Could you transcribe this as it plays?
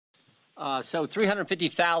So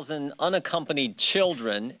 350,000 unaccompanied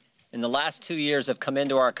children in the last 2 years have come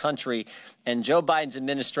into our country, and Joe Biden's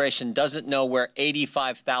administration doesn't know where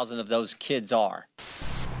 85,000 of those kids are.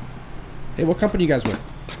 Hey, what company are you guys with?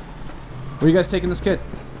 Where are you guys taking this kid?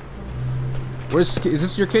 Is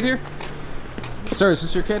this your kid here? Sir, is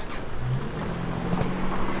this your kid?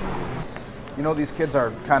 You know these kids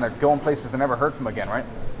are kind of going places they never heard from again, right?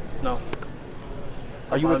 No.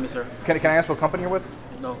 Are you with me, sir? Can I ask what company you're with?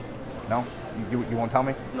 No. No? You won't tell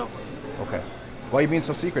me? No. Okay. Why are you being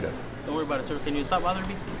so secretive? Don't worry about it, sir. Can you stop bothering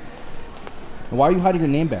me? Why are you hiding your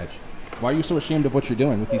name badge? Why are you so ashamed of what you're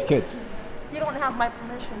doing with these kids? You don't have my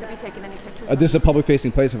permission to be taking any pictures. This is a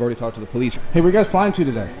public-facing place. I've already talked to the police. Hey, where are you guys flying to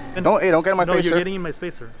today? Don't get in my face, you're sir. getting in my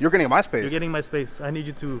space, sir. You're getting in my space? You're getting in my space. I need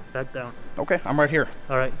you to back down. Okay, I'm right here.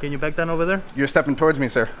 All right, can you back down over there? You're stepping towards me,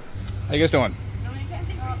 sir. How you guys doing? No, you can't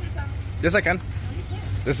take pictures. Yes, I can.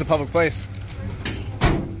 This is a public place.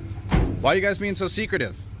 Why are you guys being so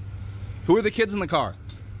secretive? Who are the kids in the car?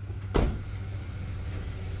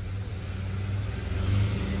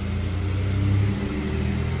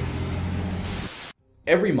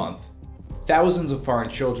 Every month, thousands of foreign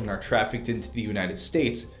children are trafficked into the United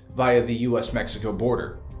States via the US-Mexico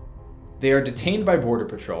border. They are detained by Border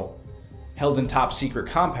Patrol, held in top-secret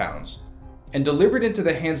compounds, and delivered into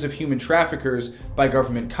the hands of human traffickers by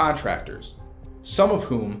government contractors, some of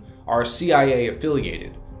whom are CIA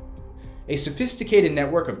affiliated. A sophisticated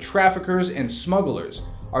network of traffickers and smugglers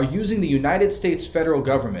are using the United States federal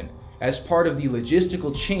government as part of the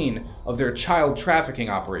logistical chain of their child trafficking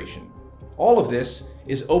operation. All of this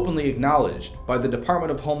is openly acknowledged by the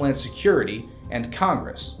Department of Homeland Security and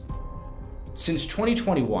Congress. Since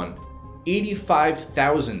 2021,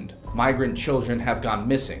 85,000 migrant children have gone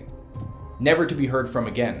missing, never to be heard from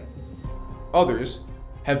again. Others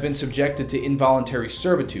have been subjected to involuntary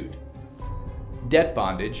servitude, debt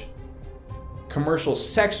bondage, commercial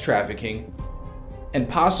sex trafficking, and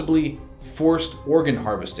possibly forced organ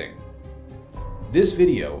harvesting. This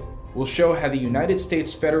video will show how the United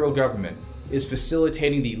States federal government is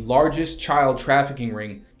facilitating the largest child trafficking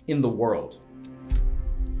ring in the world.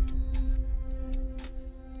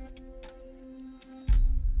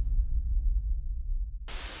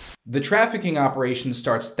 The trafficking operation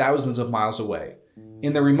starts thousands of miles away,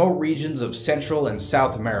 in the remote regions of Central and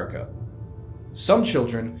South America. Some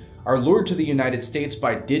children are lured to the United States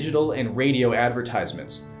by digital and radio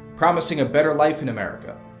advertisements, promising a better life in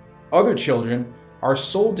America. Other children are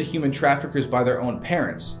sold to human traffickers by their own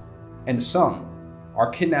parents, and some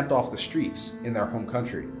are kidnapped off the streets in their home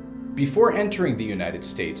country. Before entering the United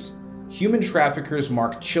States, human traffickers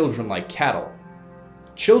mark children like cattle.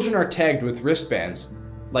 Children are tagged with wristbands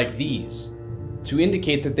like these to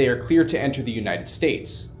indicate that they are clear to enter the United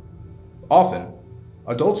States. Often,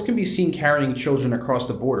 adults can be seen carrying children across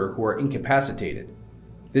the border who are incapacitated.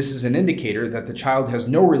 This is an indicator that the child has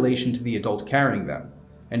no relation to the adult carrying them,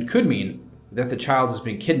 and could mean that the child has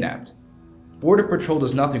been kidnapped. Border Patrol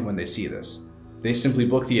does nothing when they see this. They simply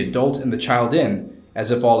book the adult and the child in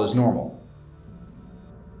as if all is normal.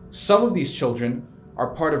 Some of these children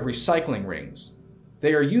are part of recycling rings.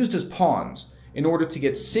 They are used as pawns in order to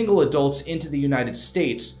get single adults into the United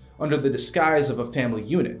States under the disguise of a family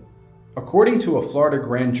unit. According to a Florida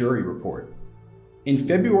grand jury report, in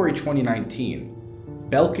February 2019,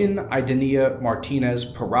 Belkin Idenia Martinez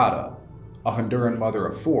Parada, a Honduran mother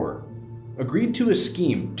of 4, agreed to a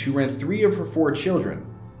scheme to rent 3 of her 4 children,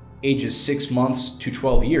 ages 6 months to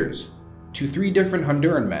 12 years, to 3 different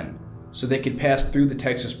Honduran men so they could pass through the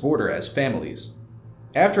Texas border as families.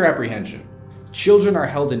 After apprehension, children are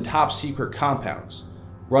held in top-secret compounds,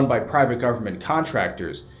 run by private government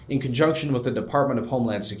contractors in conjunction with the Department of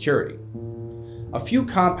Homeland Security. A few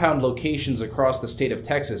compound locations across the state of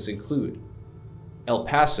Texas include El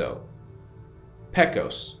Paso,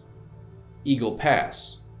 Pecos, Eagle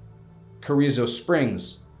Pass, Carrizo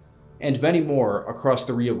Springs, and many more across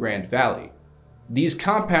the Rio Grande Valley. These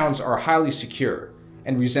compounds are highly secure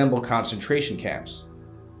and resemble concentration camps.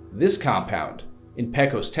 This compound, in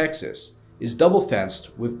Pecos, Texas, is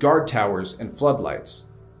double-fenced with guard towers and floodlights.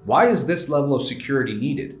 Why is this level of security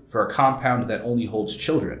needed for a compound that only holds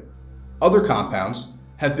children? Other compounds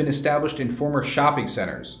have been established in former shopping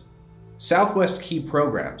centers. Southwest Key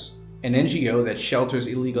Programs, an NGO that shelters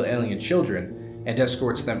illegal alien children and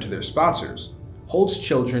escorts them to their sponsors, holds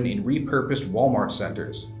children in repurposed Walmart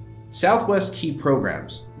centers. Southwest Key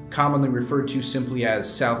Programs, commonly referred to simply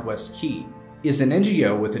as Southwest Key, is an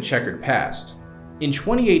NGO with a checkered past. In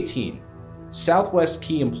 2018, Southwest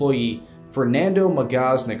Key employee Fernando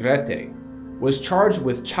Magaz Negrete was charged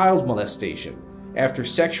with child molestation after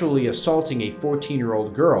sexually assaulting a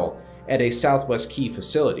 14-year-old girl at a Southwest Key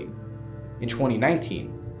facility. In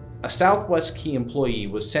 2019, a Southwest Key employee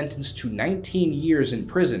was sentenced to 19 years in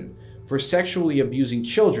prison for sexually abusing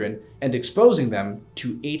children and exposing them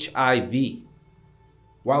to HIV.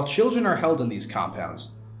 While children are held in these compounds,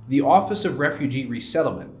 the Office of Refugee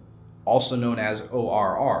Resettlement, also known as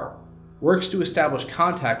ORR, works to establish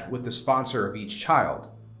contact with the sponsor of each child.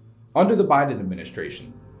 Under the Biden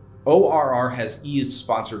administration, ORR has eased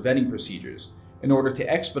sponsor vetting procedures in order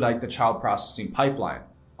to expedite the child processing pipeline.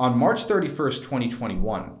 On March 31,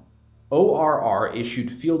 2021, ORR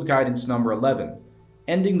issued Field Guidance Number 11,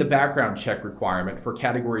 ending the background check requirement for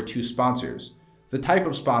Category 2 sponsors, the type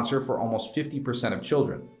of sponsor for almost 50% of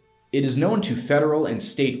children. It is known to federal and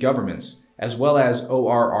state governments, as well as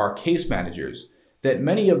ORR case managers, that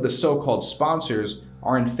many of the so-called sponsors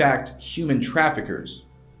are in fact human traffickers.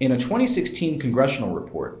 In a 2016 congressional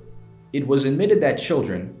report, it was admitted that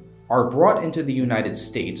children are brought into the United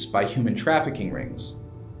States by human trafficking rings,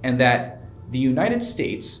 and that the United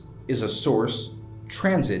States is a source,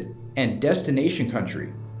 transit, and destination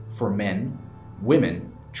country for men,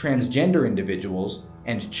 women, transgender individuals,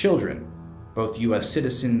 and children, both U.S.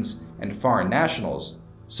 citizens and foreign nationals,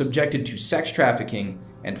 subjected to sex trafficking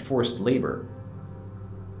and forced labor.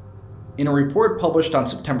 In a report published on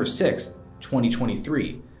September 6,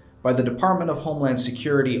 2023, by the Department of Homeland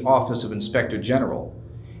Security Office of Inspector General,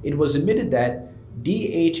 it was admitted that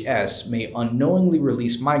DHS may unknowingly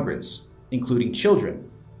release migrants, including children,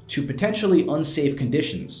 to potentially unsafe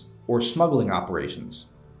conditions or smuggling operations.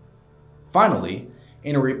 Finally,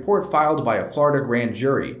 in a report filed by a Florida grand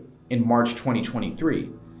jury in March 2023,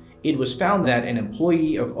 it was found that an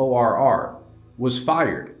employee of ORR was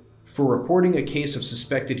fired for reporting a case of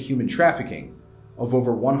suspected human trafficking of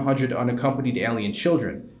over 100 unaccompanied alien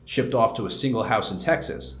children shipped off to a single house in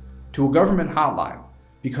Texas to a government hotline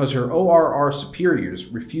because her ORR superiors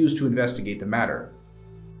refused to investigate the matter.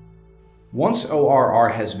 Once ORR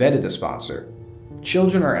has vetted a sponsor,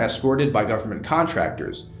 children are escorted by government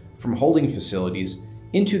contractors from holding facilities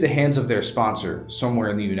into the hands of their sponsor somewhere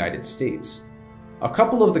in the United States. A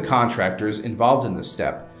couple of the contractors involved in this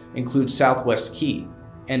step include Southwest Key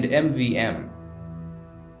and MVM.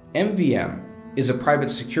 MVM is a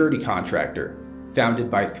private security contractor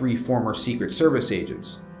founded by 3 former Secret Service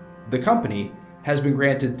agents. The company has been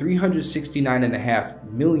granted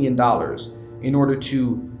 $369.5 million in order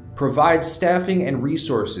to provide staffing and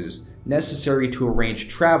resources necessary to arrange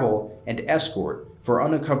travel and escort for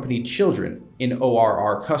unaccompanied children in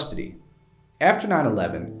ORR custody. After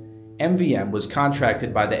 9/11, MVM was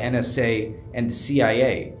contracted by the NSA and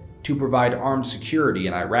CIA to provide armed security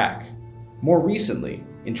in Iraq. More recently,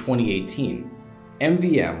 in 2018,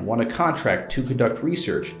 MVM won a contract to conduct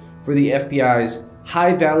research for the FBI's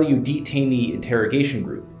High Value Detainee Interrogation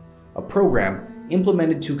Group, a program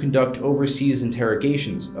implemented to conduct overseas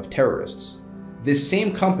interrogations of terrorists. This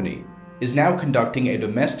same company is now conducting a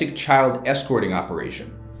domestic child escorting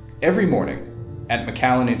operation. Every morning, at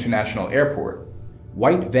McAllen International Airport,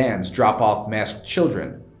 white vans drop off masked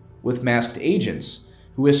children with masked agents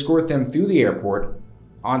who escort them through the airport,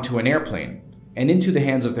 onto an airplane, and into the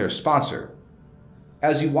hands of their sponsor.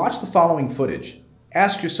 As you watch the following footage,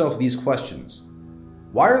 ask yourself these questions.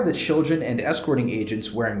 Why are the children and escorting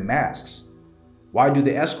agents wearing masks? Why do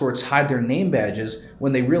the escorts hide their name badges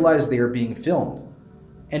when they realize they are being filmed?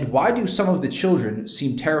 And why do some of the children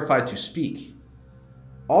seem terrified to speak?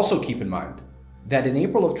 Also keep in mind that in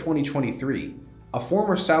April of 2023, a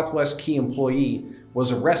former Southwest Key employee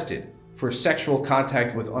was arrested for sexual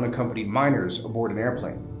contact with unaccompanied minors aboard an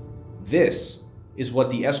airplane. This is what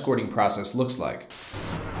the escorting process looks like.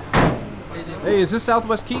 Hey, is this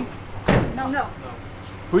Southwest Key? No.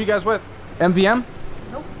 Who are you guys with? MVM?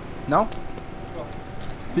 Nope. No?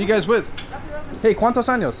 Who you guys with? Hey, ¿cuántos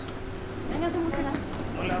años?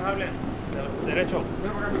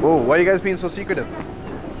 Whoa, why are you guys being so secretive?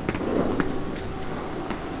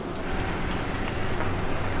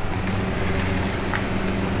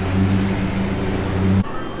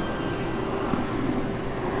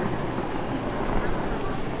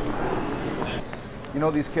 You know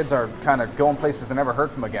these kids are kind of going places they never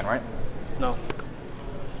heard from again, right? No.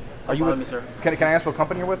 Are you with me, sir? Can I ask what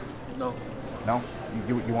company you're with? No. No?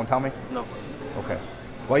 You won't tell me? No. Okay.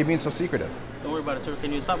 Why are you being so secretive? Don't worry about it, sir.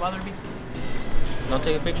 Can you stop bothering me? Don't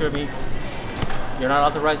take a picture of me. You're not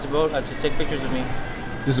authorized to vote. I just take pictures of me.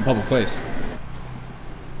 This is a public place.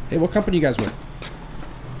 Hey, what company you guys with?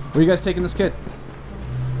 Where are you guys taking this kid?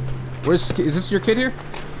 Is this your kid here?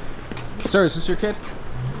 Sir, is this your kid?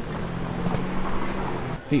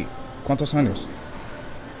 Hey, ¿cuántos años?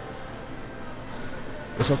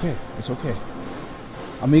 It's okay, it's okay.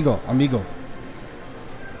 Amigo.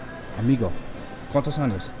 ¿Cuántos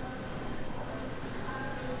años?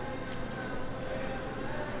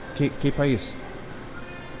 ¿Qué país?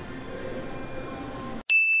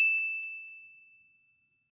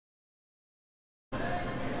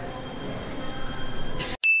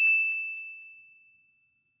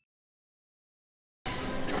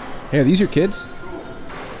 Hey, are these your kids?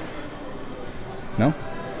 No?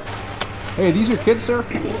 Hey, are these your kids, sir?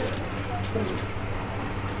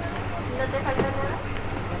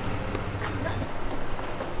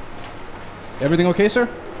 Everything okay, sir?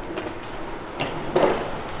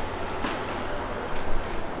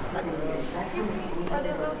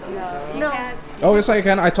 No. Oh, yes, I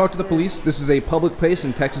can. I talked to the police. This is a public place,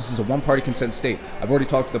 and Texas is a one-party consent state. I've already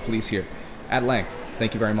talked to the police here at length.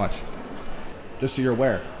 Thank you very much. Just so you're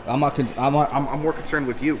aware, I'm more concerned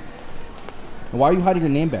with you. Why are you hiding your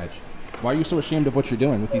name badge? Why are you so ashamed of what you're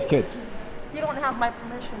doing with these kids? You don't have my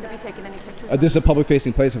permission to be taking any pictures. This is a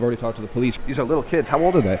public-facing place. I've already talked to the police. These are little kids. How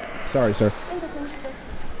old are they? Sorry, sir.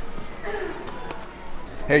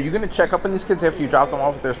 Hey, are you going to check up on these kids after you drop them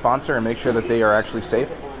off with their sponsor and make sure that they are actually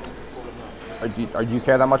safe? Or do you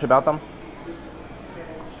care that much about them?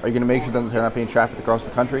 Are you going to make sure that they're not being trafficked across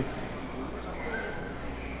the country?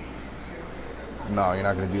 No, you're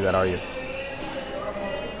not going to do that, are you?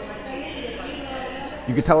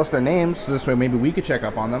 You could tell us their names, so this way maybe we could check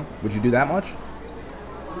up on them. Would you do that much?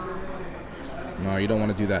 No, you don't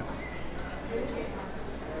want to do that.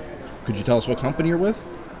 Could you tell us what company you're with?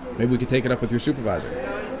 Maybe we could take it up with your supervisor.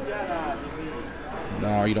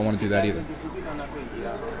 No, you don't want to do that either.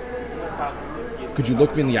 Could you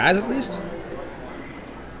look me in the eyes at least?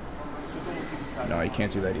 No, you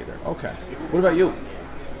can't do that either. Okay. What about you?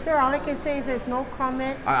 Sir, all I can say is there's no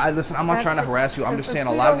comment. Listen, I'm not trying to harass you. I'm just saying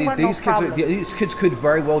a lot of these kids could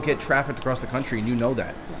very well get trafficked across the country, and you know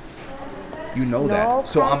that. You know that.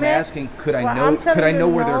 So I'm asking, could I know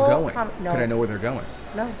where they're going? Could I know where they're going?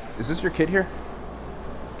 No. Is this your kid here?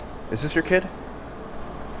 Is this your kid?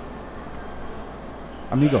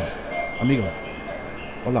 Amigo.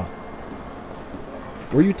 Hola.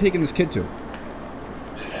 Where are you taking this kid to?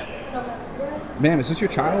 Ma'am, is this your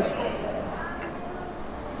child?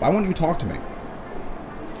 Why won't you talk to me?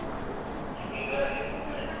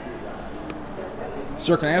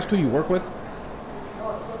 Sir, can I ask who you work with?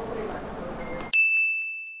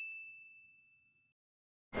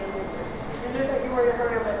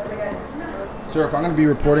 Sir, if I'm going to be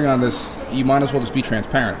reporting on this, you might as well just be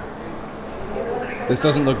transparent. This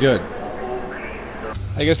doesn't look good.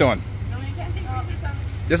 How you guys doing?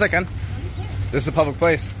 Yes, I can. This is a public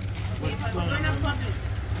place.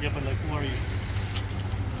 Yeah, but like, who are you?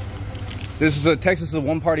 Texas is a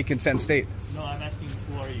one-party consent state. No, I'm asking,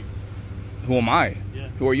 who are you? Who am I? Yeah.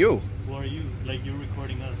 Who are you? Who are you? Like, you're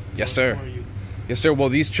recording us. Yes, sir. Who are you? Yes, sir. Well,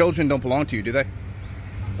 these children don't belong to you, do they?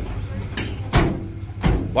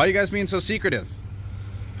 Why are you guys being so secretive?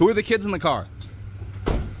 Who are the kids in the car?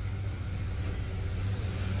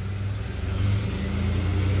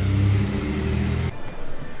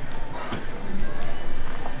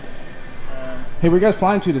 Hey, where are you guys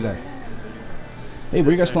flying to today? Hey, where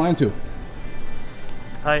are you guys flying to?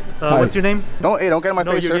 Hi, what's your name? Don't get in my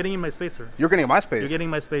face, you're sir. getting in my space, sir. You're getting in my space. You're getting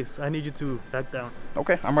in my space. I need you to back down.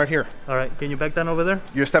 Okay, I'm right here. All right, can you back down over there?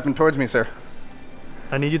 You're stepping towards me, sir.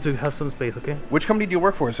 I need you to have some space, okay? Which company do you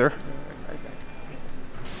work for, sir?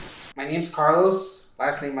 My name's Carlos,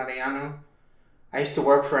 last name Mariano. I used to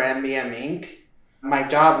work for MBM Inc. My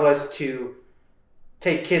job was to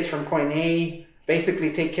take kids from point A,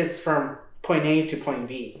 basically take kids from point A to point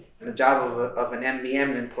B. And the job of an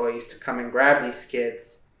MBM employee is to come and grab these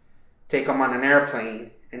kids, take them on an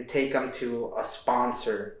airplane, and take them to a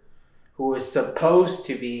sponsor who is supposed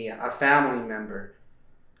to be a family member,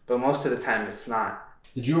 but most of the time it's not.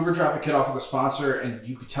 Did you ever drop a kid off with a sponsor and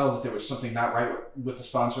you could tell that there was something not right with the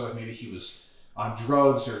sponsor, like maybe he was on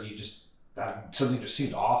drugs or you just something just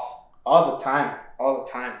seemed off? All the time.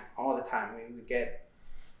 We would get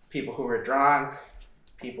people who were drunk,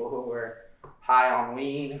 people who were high on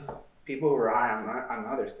weed, people who were high on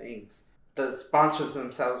other things. The sponsors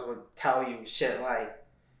themselves would tell you shit like,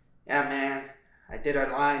 yeah man, I did a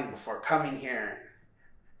line before coming here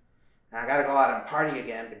and I gotta go out and party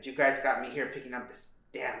again, but you guys got me here picking up this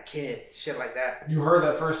damn kid. Shit like that. You heard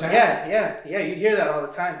that firsthand? Yeah, you hear that all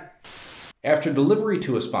the time. After delivery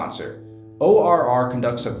to a sponsor, ORR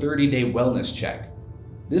conducts a 30-day wellness check.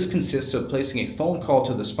 This consists of placing a phone call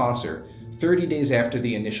to the sponsor 30 days after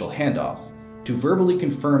the initial handoff to verbally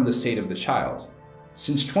confirm the state of the child.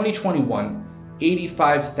 Since 2021,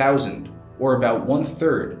 85,000, or about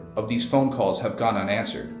 1/3 of these phone calls have gone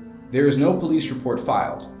unanswered. There is no police report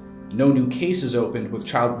filed, no new cases opened with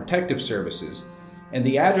Child Protective Services, and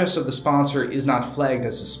the address of the sponsor is not flagged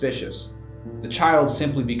as suspicious. The child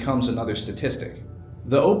simply becomes another statistic.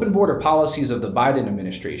 The open border policies of the Biden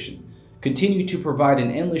administration continue to provide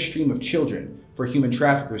an endless stream of children for human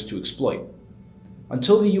traffickers to exploit.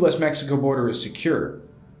 Until the US-Mexico border is secure,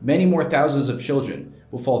 many more thousands of children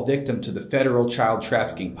will fall victim to the federal child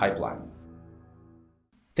trafficking pipeline.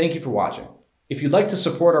 Thank you for watching. If you'd like to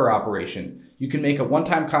support our operation, you can make a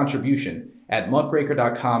one-time contribution at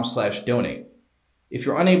muckraker.com/donate. If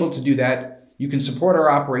you're unable to do that, you can support our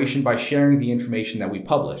operation by sharing the information that we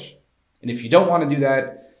publish. And if you don't want to do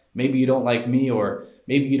that, maybe you don't like me, or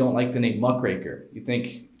maybe you don't like the name Muckraker. You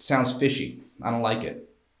think it sounds fishy. I don't like it.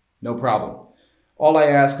 No problem. All I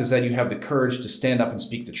ask is that you have the courage to stand up and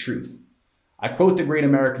speak the truth. I quote the great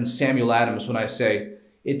American Samuel Adams when I say,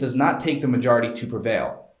 "It does not take the majority to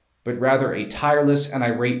prevail, but rather a tireless and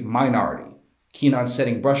irate minority, keen on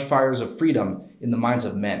setting brush fires of freedom in the minds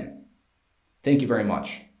of men." Thank you very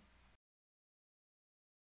much.